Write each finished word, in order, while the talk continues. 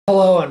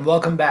Hello and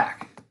welcome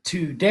back.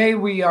 Today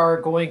we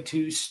are going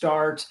to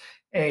start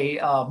a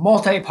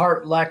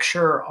multi-part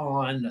lecture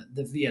on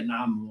the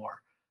Vietnam War.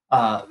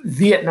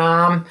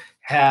 Vietnam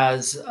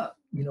has,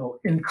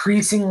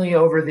 increasingly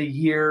over the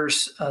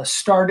years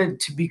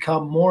started to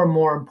become more and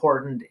more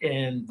important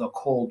in the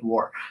Cold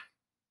War.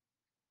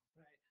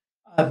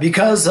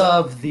 Because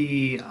of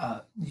the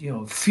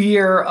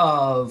fear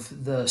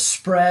of the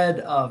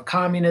spread of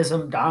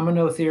communism,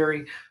 domino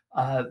theory,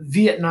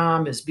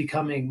 Vietnam is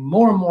becoming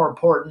more and more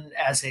important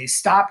as a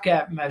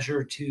stopgap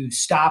measure to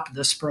stop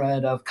the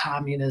spread of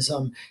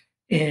communism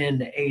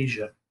in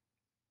Asia.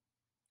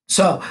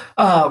 So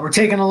we're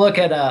taking a look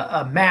at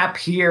a map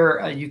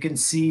here. You can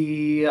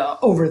see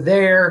over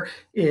there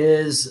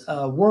is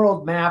a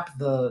world map.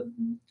 The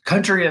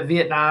country of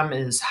Vietnam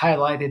is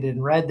highlighted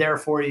in red there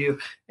for you.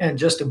 And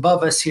just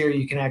above us here,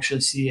 you can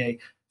actually see a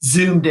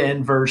zoomed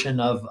in version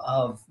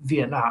of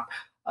Vietnam.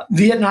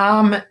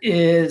 Vietnam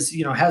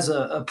has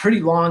a pretty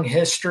long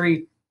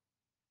history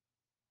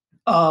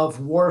of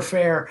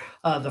warfare.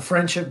 The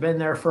French have been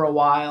there for a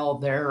while.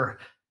 They're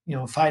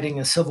fighting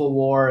a civil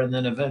war, and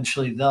then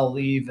eventually they'll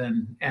leave,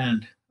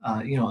 and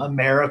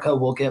America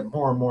will get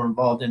more and more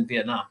involved in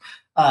Vietnam.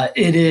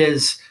 It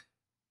is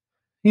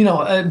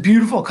a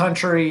beautiful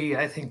country.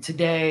 I think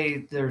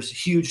today there's a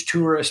huge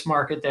tourist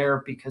market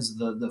there because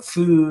of the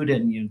food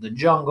and the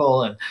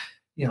jungle and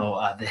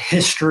the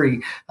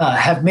history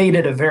have made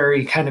it a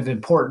very kind of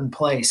important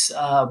place.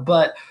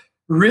 But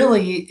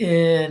really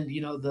in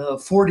the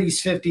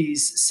 40s,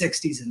 50s,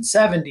 60s, and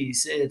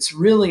 70s, it's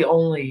really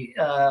only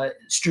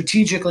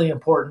strategically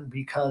important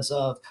because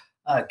of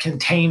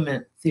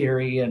containment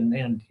theory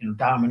and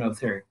domino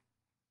theory.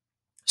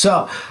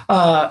 So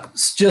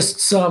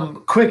just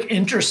some quick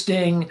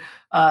interesting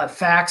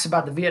facts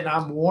about the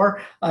Vietnam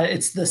War.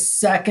 It's the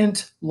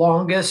second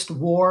longest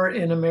war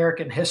in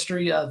American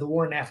history. The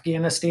war in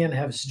Afghanistan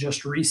has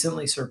just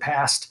recently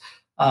surpassed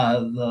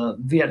the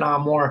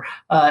Vietnam War.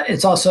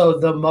 It's also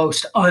the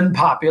most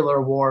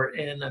unpopular war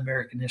in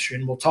American history,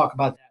 and we'll talk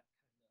about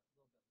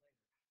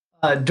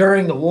that.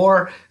 During the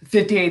war,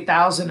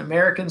 58,000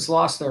 Americans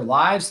lost their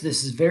lives.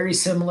 This is very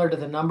similar to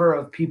the number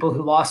of people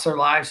who lost their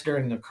lives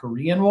during the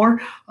Korean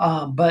War,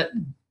 but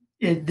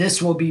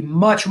this will be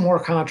much more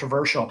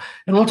controversial.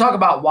 And we'll talk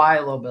about why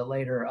a little bit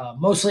later.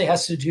 Mostly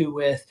has to do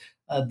with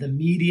the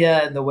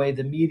media and the way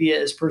the media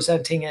is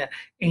presenting it,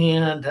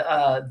 and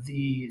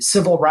the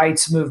civil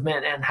rights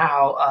movement, and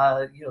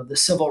how the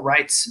civil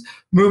rights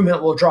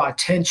movement will draw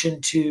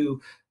attention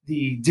to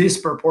the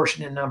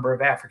disproportionate number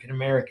of African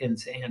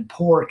Americans and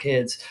poor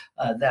kids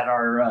that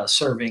are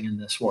serving in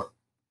this war.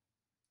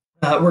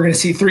 We're going to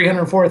see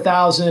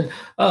 304,000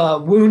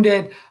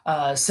 wounded,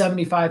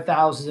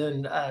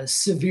 75,000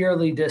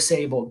 severely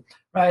disabled,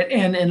 right?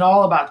 And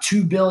all about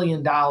 $2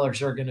 billion are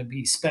going to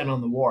be spent on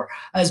the war.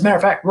 As a matter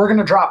of fact, we're going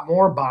to drop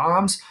more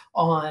bombs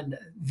on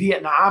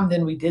Vietnam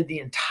than we did the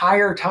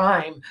entire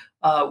time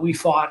we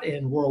fought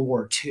in World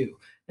War II.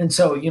 And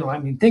so,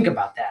 think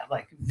about that.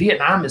 Like,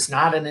 Vietnam is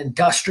not an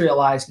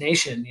industrialized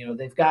nation.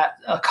 They've got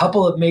a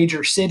couple of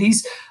major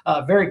cities.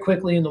 Very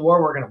quickly in the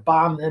war, we're going to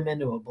bomb them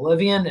into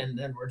oblivion, and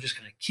then we're just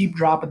going to keep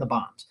dropping the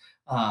bombs,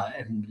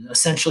 and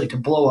essentially to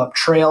blow up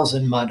trails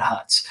and mud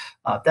huts.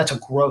 That's a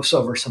gross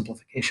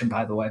oversimplification,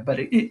 by the way, but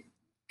it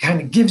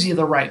kind of gives you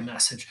the right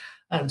message.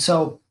 And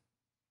so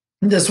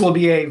this will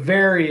be a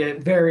very,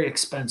 very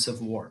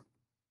expensive war.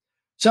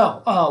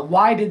 So,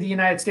 why did the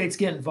United States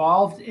get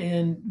involved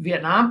in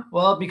Vietnam?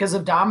 Well, because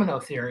of domino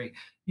theory.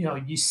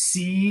 You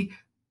see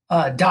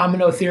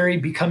domino theory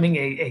becoming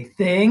a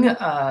thing.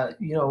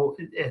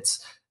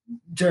 It's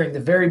during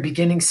the very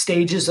beginning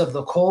stages of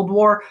the Cold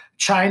War.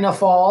 China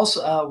falls.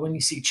 When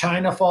you see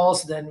China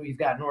falls, then we've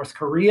got North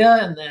Korea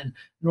and then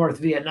North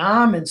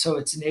Vietnam. And so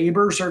its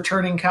neighbors are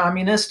turning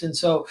communist. And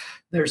so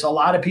there's a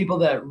lot of people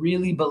that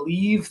really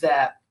believe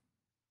that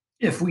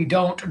if we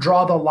don't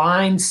draw the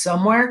line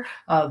somewhere,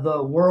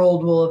 the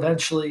world will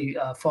eventually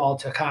fall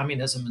to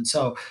communism. And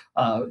so,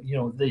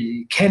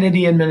 the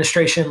Kennedy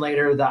administration,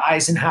 later the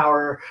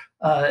Eisenhower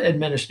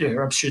administration,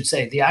 or I should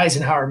say the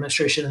Eisenhower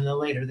administration, and then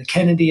later the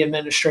Kennedy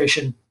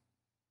administration,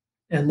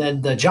 and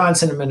then the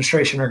Johnson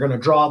administration are going to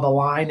draw the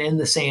line in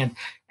the sand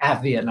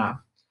at Vietnam.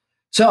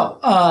 So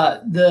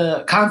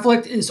the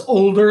conflict is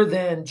older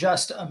than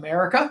just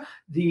America.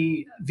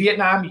 The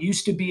Vietnam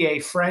used to be a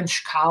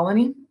French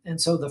colony, and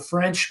so the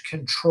French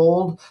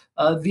controlled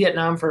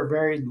Vietnam for a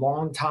very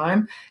long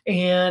time,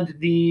 and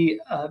the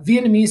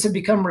Vietnamese have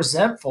become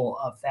resentful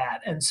of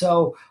that. And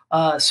so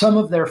some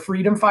of their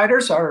freedom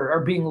fighters are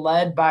being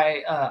led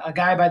by a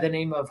guy by the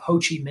name of Ho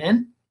Chi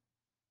Minh.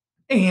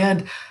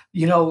 And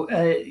Ho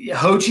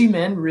Chi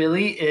Minh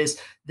really is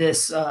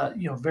this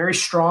very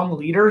strong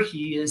leader.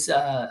 He is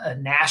a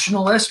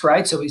nationalist,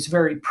 right? So he's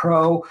very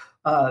pro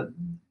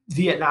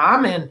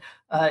Vietnam, and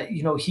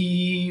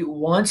he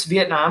wants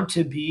Vietnam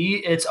to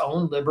be its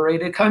own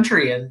liberated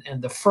country.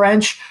 And the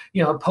French,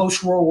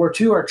 post World War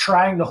II, are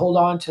trying to hold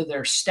on to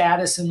their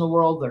status in the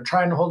world. They're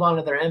trying to hold on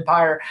to their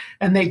empire,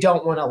 and they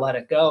don't want to let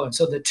it go. And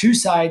so the two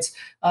sides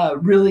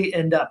really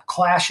end up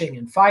clashing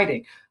and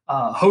fighting.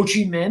 Ho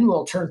Chi Minh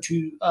will turn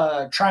to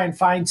try and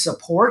find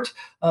support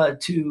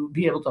to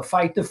be able to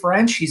fight the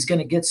French. He's going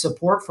to get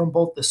support from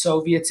both the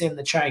Soviets and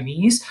the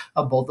Chinese.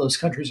 Both those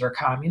countries are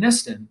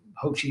communist, and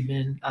Ho Chi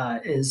Minh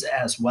is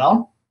as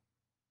well.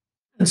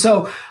 And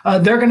so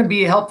they're going to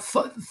be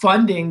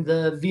funding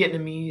the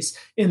Vietnamese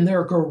in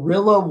their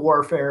guerrilla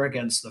warfare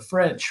against the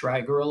French,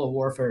 right? Guerrilla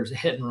warfare is a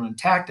hit and run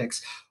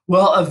tactics.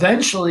 Well,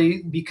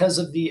 eventually, because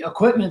of the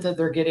equipment that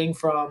they're getting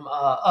from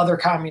other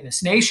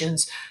communist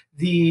nations,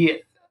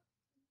 the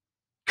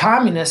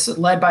communists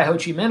led by Ho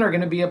Chi Minh are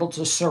going to be able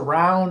to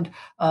surround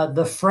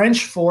the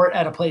French fort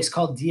at a place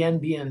called Dien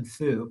Bien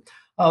Phu.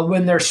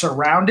 When they're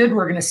surrounded,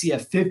 we're going to see a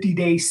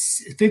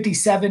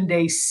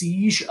 57-day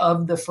siege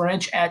of the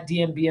French at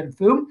Dien Bien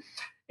Phu.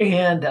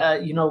 And,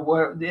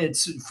 where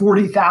it's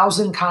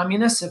 40,000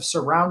 communists have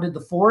surrounded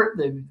the fort.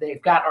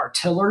 They've got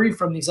artillery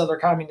from these other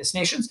communist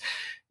nations.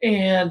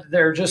 And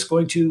they're just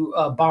going to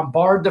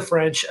bombard the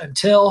French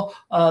until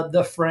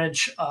the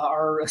French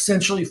are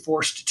essentially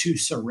forced to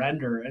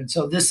surrender. And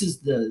so this is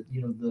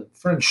the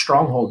French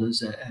stronghold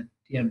is at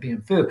Dien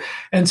Bien Phu.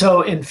 And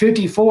so in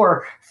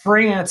 54,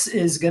 France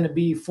is going to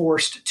be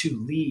forced to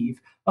leave.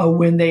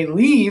 When they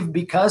leave,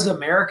 because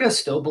America is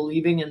still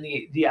believing in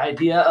the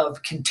idea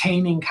of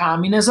containing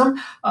communism,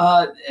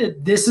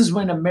 this is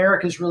when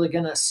America is really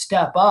going to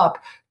step up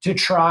to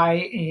try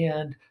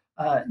and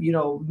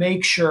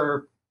make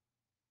sure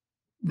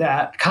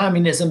that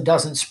communism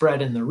doesn't spread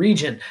in the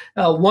region.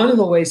 One of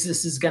the ways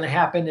this is going to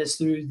happen is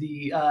through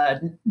the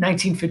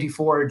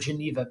 1954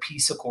 Geneva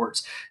Peace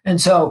Accords.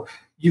 And so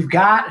you've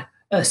got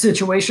a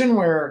situation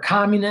where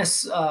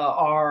communists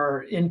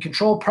are in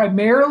control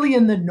primarily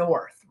in the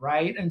north,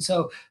 right? And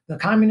so the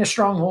communist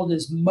stronghold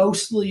is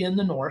mostly in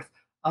the north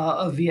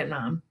of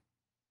Vietnam.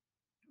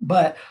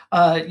 But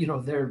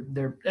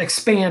they're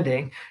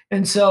expanding,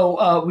 and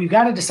so we've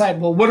got to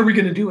decide. Well, what are we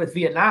going to do with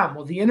Vietnam?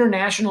 Well, the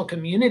international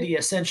community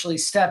essentially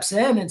steps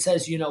in and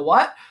says, you know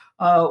what?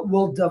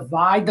 We'll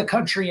divide the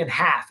country in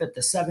half at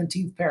the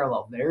 17th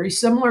parallel. Very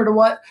similar to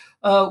what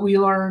we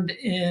learned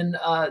in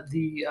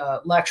the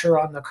lecture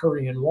on the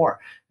Korean War.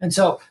 And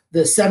so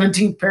the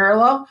 17th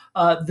parallel,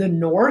 the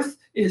North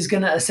is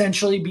going to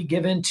essentially be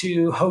given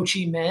to Ho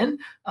Chi Minh,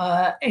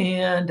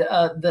 and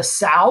the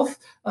South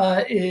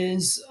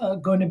is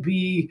going to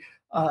be,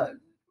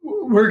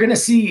 we're going to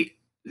see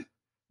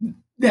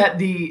that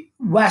the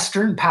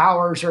Western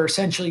powers are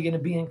essentially going to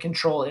be in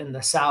control in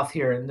the South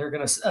here. And they're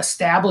going to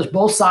establish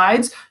both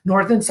sides,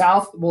 North and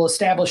South, will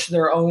establish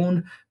their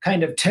own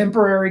kind of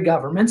temporary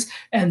governments.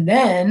 And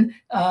then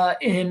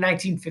in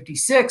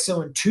 1956,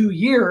 so in 2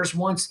 years,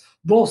 once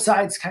both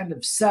sides kind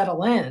of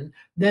settle in,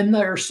 then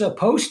there's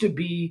supposed to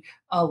be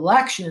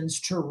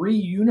elections to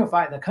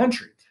reunify the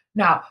country.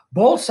 Now,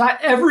 both sides,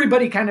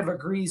 everybody kind of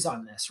agrees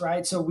on this,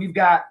 right? So we've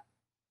got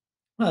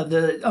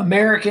the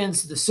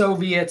Americans, the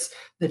Soviets,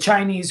 the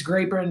Chinese,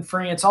 Great Britain,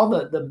 France, all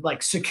the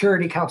like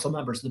Security Council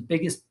members, the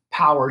biggest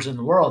powers in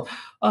the world,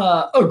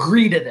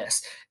 agree to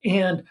this.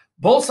 And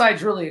both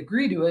sides really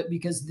agree to it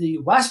because the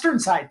Western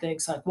side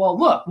thinks like, well,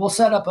 look, we'll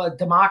set up a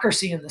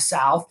democracy in the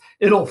South.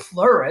 It'll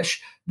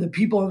flourish. The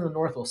people in the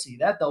North will see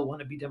that. They'll want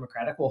to be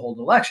democratic. We'll hold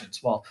elections.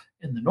 Well,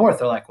 in the North,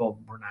 they're like, well,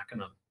 we're not going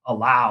to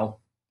allow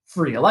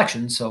free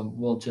elections. So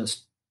we'll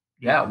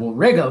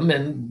rig them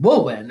and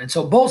we'll win. And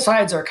so both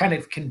sides are kind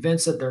of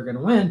convinced that they're going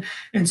to win.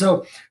 And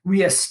so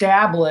we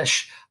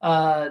establish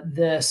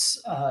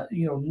this,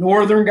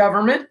 northern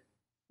government,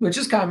 which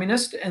is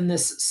communist, and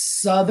this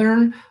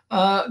southern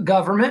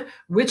government,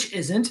 which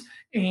isn't.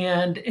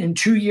 And in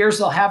 2 years,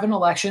 they'll have an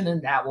election,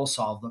 and that will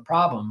solve the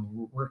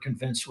problem. We're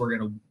convinced we're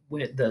going to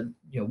win.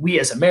 We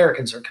as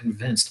Americans are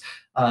convinced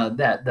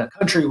that the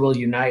country will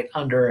unite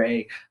under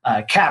a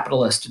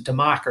capitalist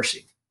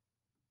democracy.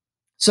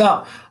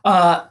 So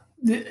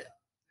that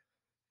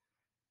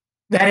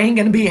ain't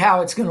going to be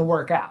how it's going to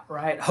work out,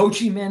 right? Ho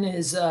Chi Minh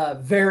is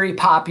very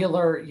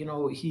popular.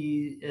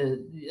 He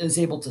is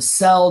able to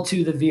sell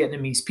to the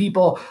Vietnamese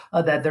people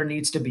that there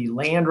needs to be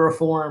land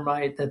reform,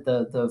 right? That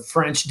the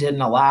French didn't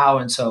allow,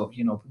 and so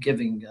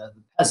giving the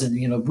peasant,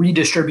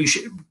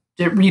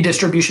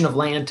 redistribution of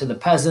land to the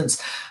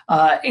peasants,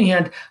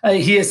 and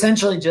he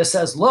essentially just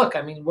says, look,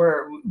 I mean,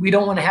 we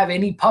don't want to have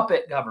any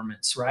puppet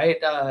governments, right?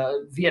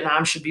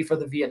 Vietnam should be for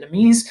the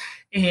Vietnamese,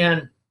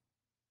 and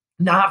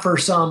not for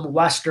some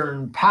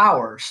Western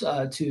powers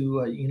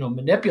to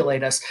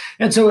manipulate us.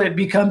 And so it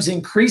becomes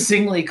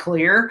increasingly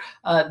clear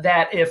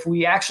that if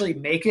we actually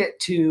make it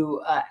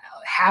to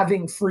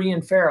having free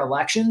and fair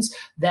elections,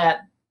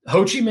 that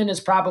Ho Chi Minh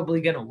is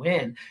probably going to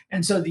win.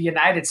 And so the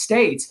United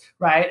States,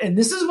 right? And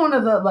this is one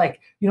of the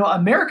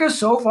America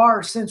so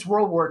far since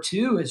World War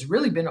II has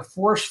really been a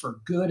force for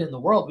good in the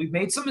world. We've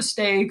made some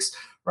mistakes,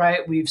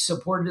 right? We've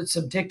supported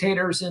some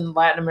dictators in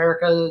Latin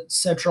America,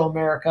 Central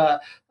America,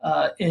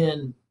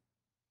 in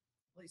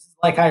places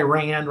like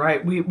Iran,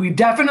 right? We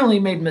definitely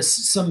made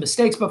some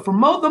mistakes, but for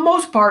the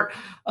most part,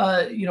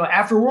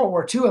 after World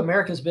War II,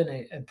 America has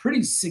been a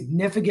pretty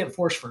significant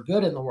force for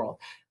good in the world.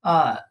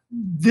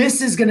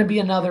 this is going to be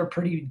another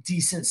pretty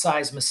decent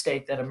sized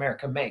mistake that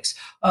America makes.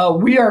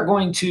 We are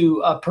going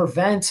to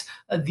prevent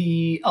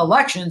the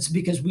elections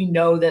because we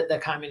know that the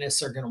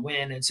communists are going to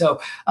win. And so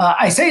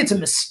I say it's a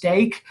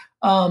mistake,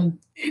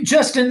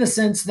 just in the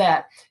sense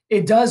that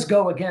it does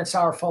go against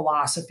our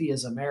philosophy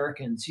as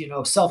Americans,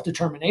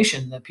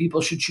 self-determination, that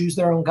people should choose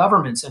their own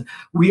governments. And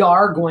we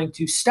are going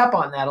to step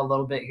on that a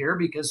little bit here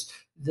because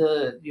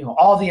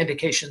all the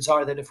indications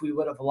are that if we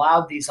would have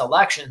allowed these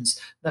elections,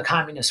 the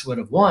communists would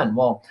have won.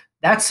 Well,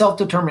 that's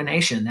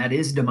self-determination. That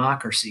is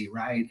democracy,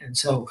 right? And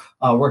so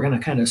we're going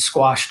to kind of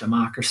squash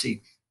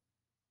democracy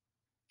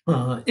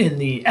in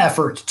the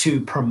effort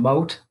to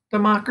promote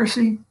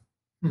democracy.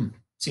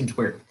 Seems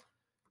weird.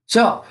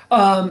 So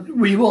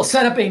we will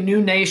set up a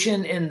new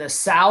nation in the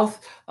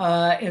South.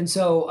 And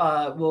so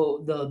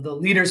the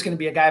leader is going to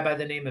be a guy by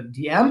the name of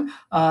Diem,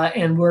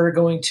 and we're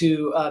going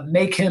to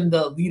make him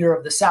the leader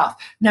of the South.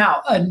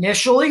 Now,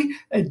 initially,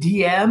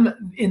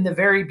 Diem, in the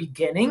very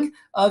beginning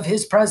of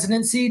his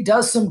presidency,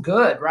 does some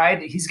good,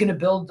 right? He's going to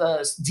build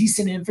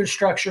decent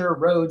infrastructure,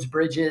 roads,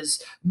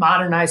 bridges,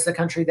 modernize the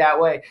country that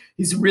way.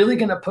 He's really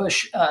going to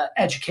push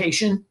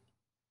education.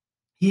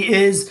 He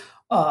is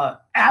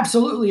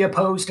absolutely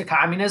opposed to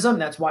communism.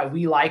 That's why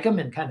we like him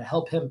and kind of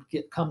help him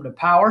come to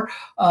power.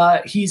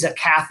 He's a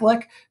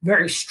Catholic,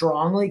 very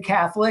strongly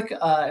Catholic.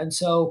 And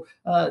so,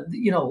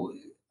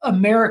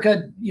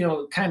 America,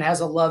 kind of has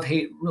a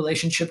love-hate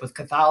relationship with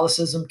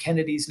Catholicism.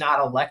 Kennedy's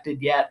not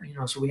elected yet,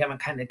 so we haven't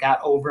kind of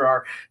got over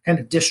our kind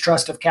of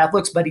distrust of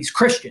Catholics, but he's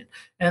Christian.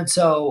 And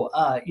so,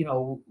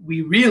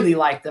 we really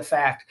like the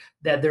fact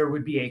that there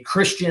would be a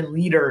Christian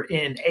leader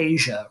in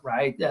Asia,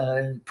 right?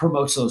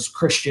 Promotes those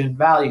Christian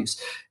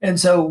values. And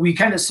so we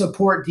kind of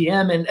support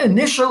Diem. And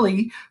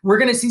initially, we're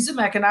going to see some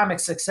economic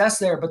success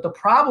there. But the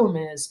problem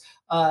is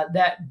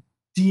that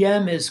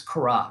Diem is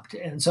corrupt.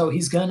 And so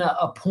he's going to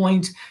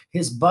appoint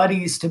his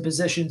buddies to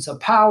positions of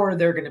power.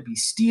 They're going to be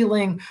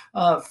stealing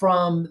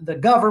from the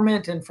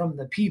government and from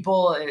the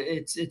people.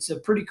 It's a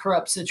pretty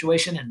corrupt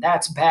situation, and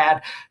that's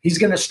bad. He's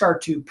going to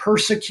start to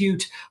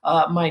persecute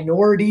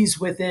minorities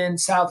within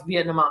South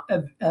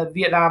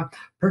Vietnam,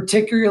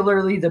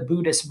 particularly the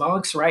Buddhist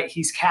monks, right?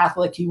 He's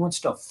Catholic. He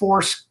wants to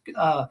force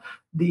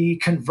the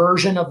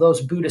conversion of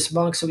those Buddhist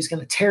monks. So he's going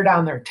to tear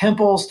down their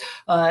temples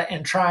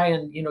and try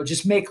and,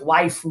 just make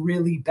life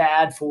really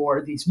bad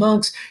for these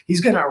monks.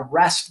 He's going to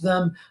arrest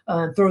them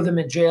and throw them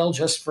in jail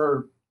just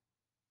for,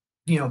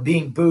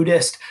 being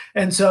Buddhist.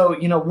 And so,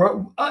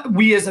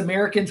 we as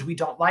Americans, we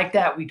don't like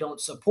that. We don't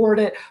support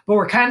it, but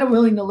we're kind of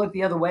willing to look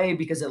the other way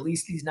because at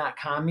least he's not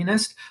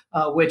communist,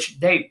 which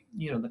the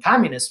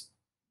communists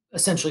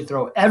essentially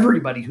throw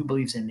everybody who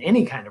believes in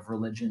any kind of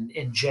religion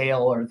in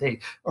jail,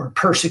 or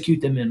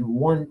persecute them in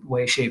one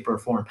way, shape, or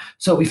form.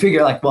 So we figure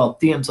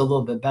Diem's a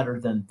little bit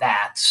better than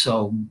that,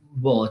 so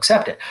we'll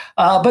accept it.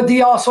 But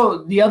the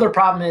other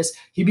problem is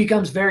he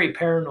becomes very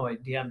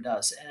paranoid. Diem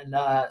does, and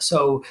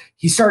so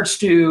he starts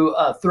to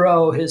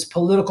throw his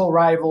political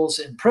rivals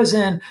in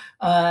prison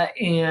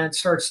and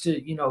starts to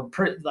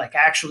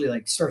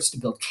starts to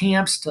build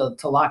camps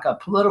to lock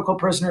up political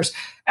prisoners.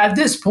 At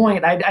this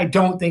point, I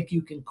don't think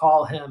you can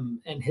call him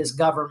and his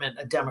government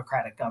a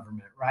democratic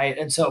government, right?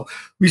 And so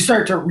we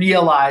start to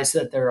realize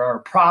that there are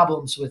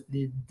problems with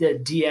the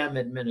Diem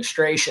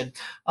administration.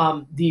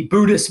 The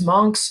Buddhist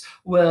monks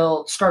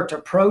will start to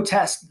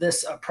protest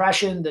this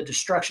oppression, the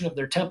destruction of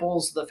their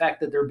temples, the fact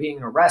that they're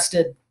being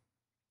arrested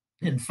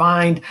and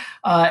fined,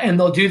 and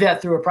they'll do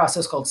that through a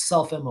process called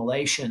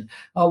self-immolation.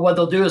 What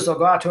they'll do is they'll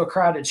go out to a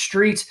crowded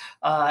street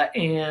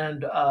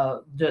and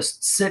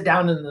just sit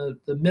down in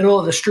the middle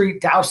of the street,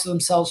 douse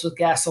themselves with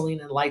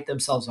gasoline, and light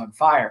themselves on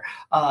fire.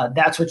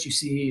 That's what you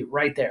see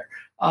right there.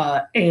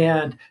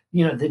 And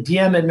the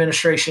Diem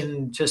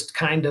administration just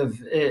kind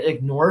of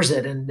ignores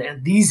it,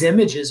 and these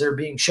images are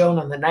being shown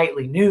on the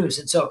nightly news,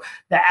 and so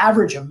the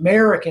average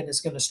American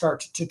is going to start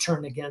to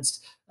turn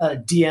against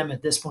Diem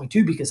at this point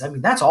too, because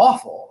that's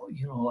awful,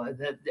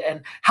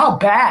 and how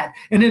bad.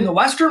 And in the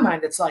Western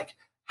mind, it's like,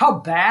 how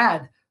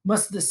bad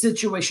must the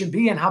situation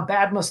be, and how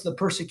bad must the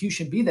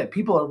persecution be that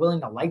people are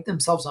willing to light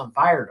themselves on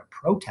fire to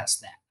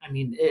protest that?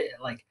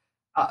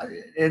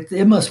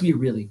 It must be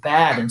really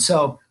bad, and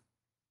so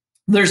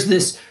there's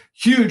this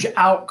huge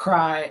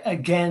outcry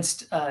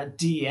against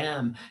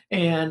Diem,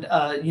 and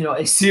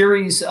a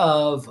series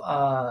of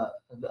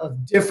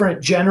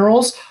different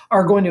generals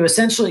are going to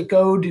essentially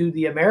go to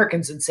the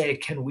Americans and say,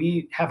 "Can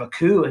we have a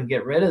coup and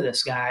get rid of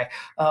this guy?"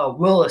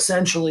 We'll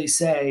essentially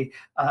say,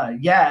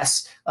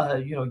 "Yes,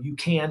 you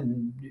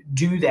can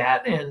do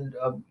that," and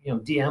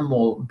Diem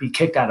will be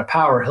kicked out of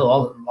power.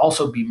 He'll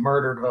also be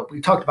murdered. But we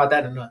talked about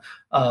that in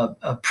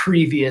a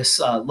previous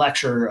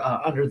lecture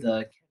under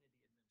the.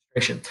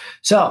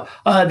 So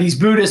these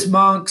Buddhist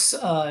monks,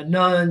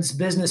 nuns,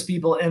 business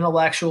people,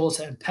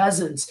 intellectuals, and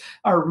peasants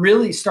are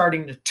really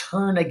starting to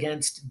turn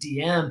against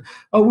Diem,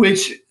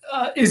 which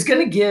is going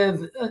to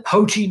give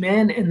Ho Chi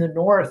Minh in the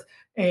north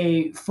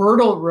a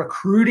fertile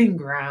recruiting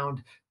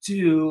ground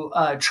to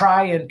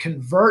try and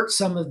convert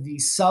some of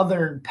these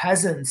Southern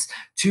peasants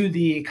to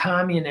the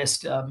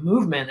communist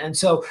movement. And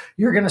so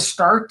you're going to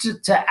start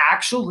to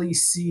actually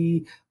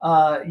see,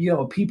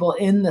 people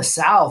in the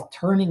South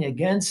turning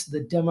against the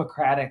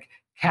democratic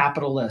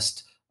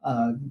capitalist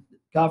uh,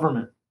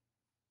 government.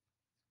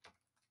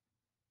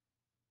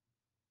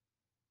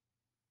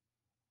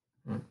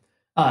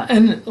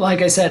 And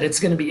like I said, it's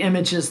going to be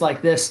images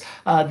like this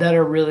that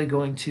are really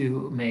going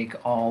to make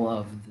all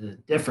of the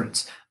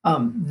difference.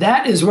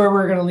 That is where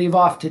we're going to leave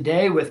off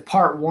today with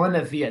part one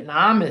of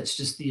Vietnam. It's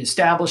just the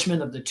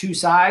establishment of the two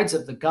sides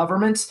of the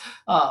governments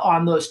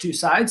on those two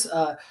sides.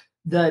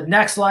 The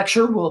next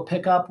lecture we'll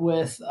pick up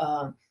with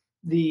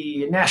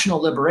the National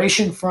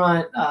Liberation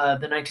Front,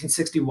 the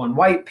 1961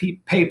 White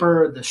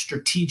Paper, the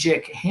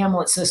strategic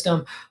Hamlet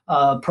system,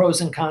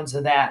 pros and cons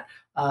of that.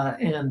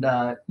 And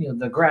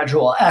the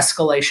gradual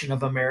escalation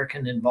of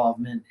American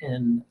involvement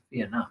in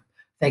Vietnam.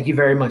 Thank you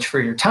very much for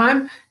your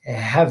time.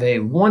 Have a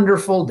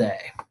wonderful day.